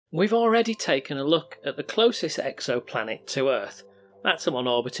We've already taken a look at the closest exoplanet to Earth. That's the one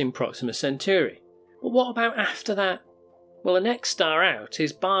orbiting Proxima Centauri. But what about after that? Well, the next star out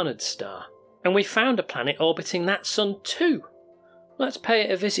is Barnard's star, and we found a planet orbiting that sun too. Let's pay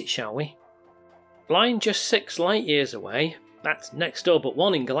it a visit, shall we? Lying just 6 light years away, that's next door but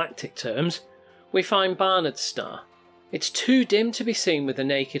one in galactic terms, we find Barnard's star. It's too dim to be seen with the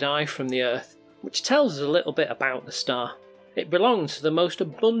naked eye from the Earth, which tells us a little bit about the star. It belongs to the most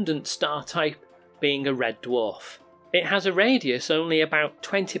abundant star type, being a red dwarf. It has a radius only about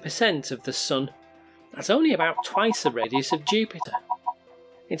 20% of the Sun. That's only about twice the radius of Jupiter.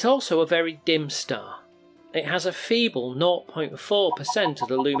 It's also a very dim star. It has a feeble 0.4% of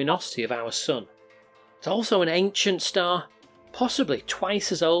the luminosity of our Sun. It's also an ancient star, possibly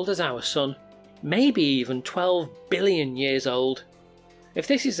twice as old as our Sun, maybe even 12 billion years old. If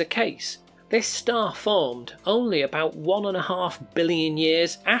this is the case, this star formed only about 1.5 billion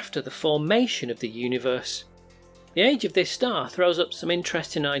years after the formation of the universe. The age of this star throws up some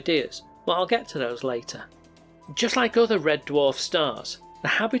interesting ideas, but I'll get to those later. Just like other red dwarf stars, the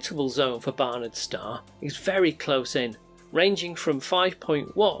habitable zone for Barnard's star is very close in, ranging from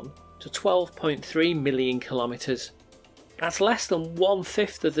 5.1 to 12.3 million kilometres. That's less than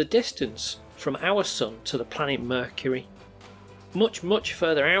 1/5 of the distance from our Sun to the planet Mercury. Much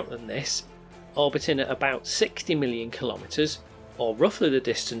further out than this, orbiting at about 60 million kilometres, or roughly the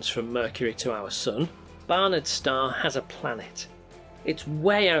distance from Mercury to our Sun, Barnard's star has a planet. It's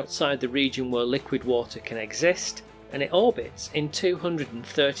way outside the region where liquid water can exist, and it orbits in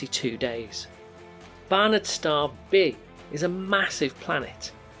 232 days. Barnard's star B is a massive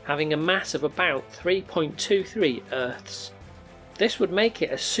planet, having a mass of about 3.23 Earths. This would make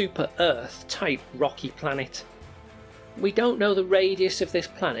it a super-Earth type rocky planet. We don't know the radius of this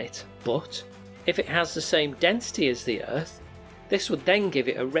planet, but if it has the same density as the Earth, this would then give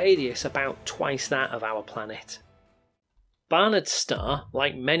it a radius about twice that of our planet. Barnard's star,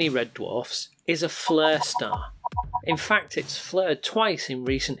 like many red dwarfs, is a flare star. In fact, it's flared twice in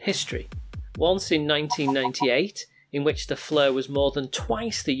recent history. Once in 1998, in which the flare was more than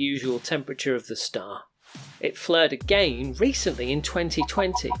twice the usual temperature of the star. It flared again recently in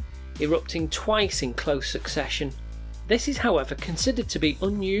 2020, erupting twice in close succession. This is, however, considered to be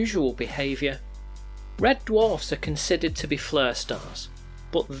unusual behaviour. Red dwarfs are considered to be flare stars,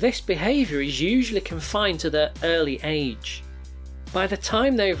 but this behaviour is usually confined to their early age. By the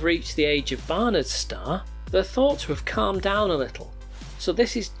time they've reached the age of Barnard's star, they're thought to have calmed down a little, so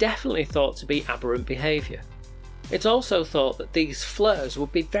this is definitely thought to be aberrant behaviour. It's also thought that these flares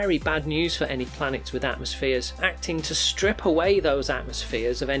would be very bad news for any planets with atmospheres, acting to strip away those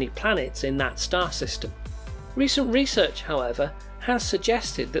atmospheres of any planets in that star system. Recent research, however, has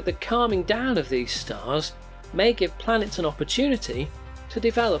suggested that the calming down of these stars may give planets an opportunity to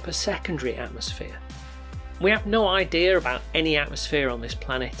develop a secondary atmosphere. We have no idea about any atmosphere on this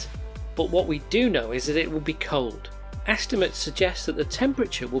planet, but what we do know is that it will be cold. Estimates suggest that the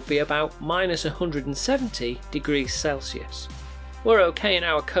temperature will be about -170 degrees Celsius. We're okay in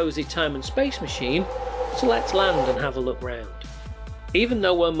our cosy time and space machine, so let's land and have a look round. Even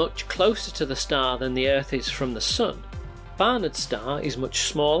though we're much closer to the star than the Earth is from the Sun, Barnard's star is much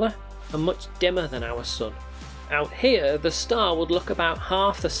smaller and much dimmer than our Sun. Out here, the star would look about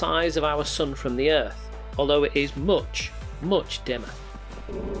half the size of our Sun from the Earth, although it is much dimmer.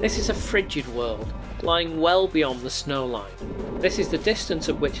 This is a frigid world, lying well beyond the snow line. This is the distance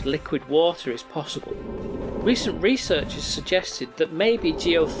at which liquid water is possible. Recent research has suggested that maybe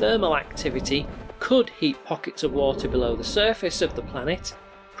geothermal activity could heat pockets of water below the surface of the planet,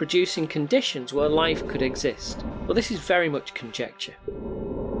 producing conditions where life could exist, but this is very much conjecture.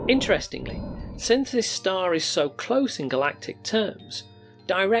 Interestingly, since this star is so close in galactic terms,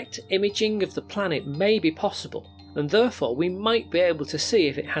 direct imaging of the planet may be possible, and therefore we might be able to see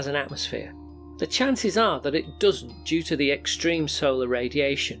if it has an atmosphere. The chances are that it doesn't due to the extreme solar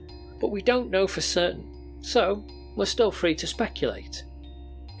radiation, but we don't know for certain, so we're still free to speculate.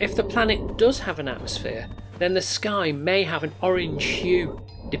 If the planet does have an atmosphere, then the sky may have an orange hue,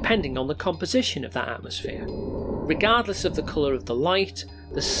 depending on the composition of that atmosphere. Regardless of the colour of the light,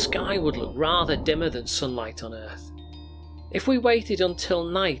 the sky would look rather dimmer than sunlight on Earth. If we waited until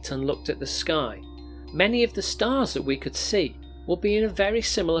night and looked at the sky, many of the stars that we could see would be in a very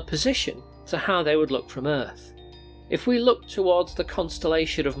similar position to how they would look from Earth. If we looked towards the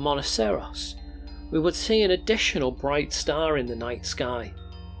constellation of Monoceros, we would see an additional bright star in the night sky.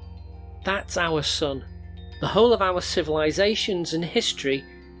 That's our Sun. The whole of our civilizations and history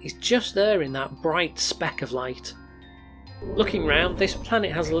is just there in that bright speck of light. Looking round, this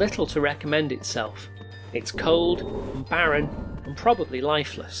planet has little to recommend itself. It's cold and barren and probably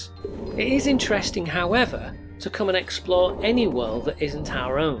lifeless. It is interesting, however, to come and explore any world that isn't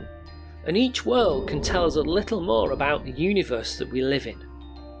our own, and each world can tell us a little more about the universe that we live in.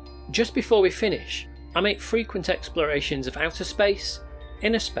 Just before we finish, I make frequent explorations of outer space,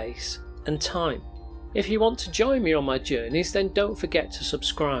 inner space, and time. If you want to join me on my journeys, then don't forget to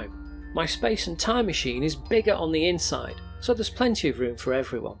subscribe. My space and time machine is bigger on the inside, so there's plenty of room for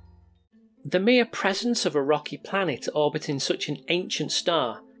everyone. The mere presence of a rocky planet orbiting such an ancient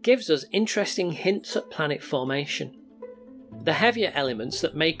star gives us interesting hints at planet formation. The heavier elements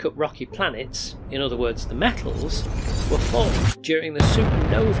that make up rocky planets, in other words the metals, were formed during the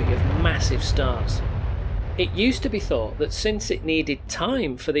supernovae of massive stars. It used to be thought that since it needed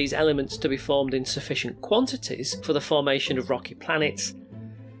time for these elements to be formed in sufficient quantities for the formation of rocky planets,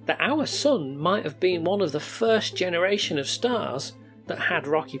 that our Sun might have been one of the first generation of stars that had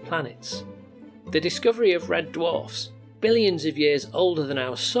rocky planets. The discovery of red dwarfs, billions of years older than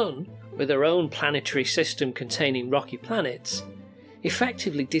our Sun, with their own planetary system containing rocky planets,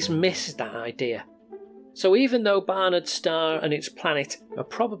 effectively dismissed that idea. So even though Barnard's star and its planet are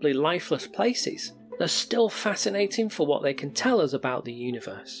probably lifeless places, they're still fascinating for what they can tell us about the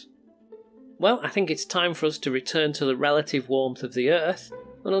universe. Well, I think it's time for us to return to the relative warmth of the Earth,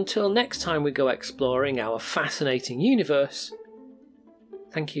 and until next time we go exploring our fascinating universe,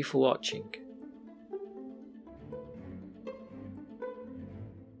 thank you for watching.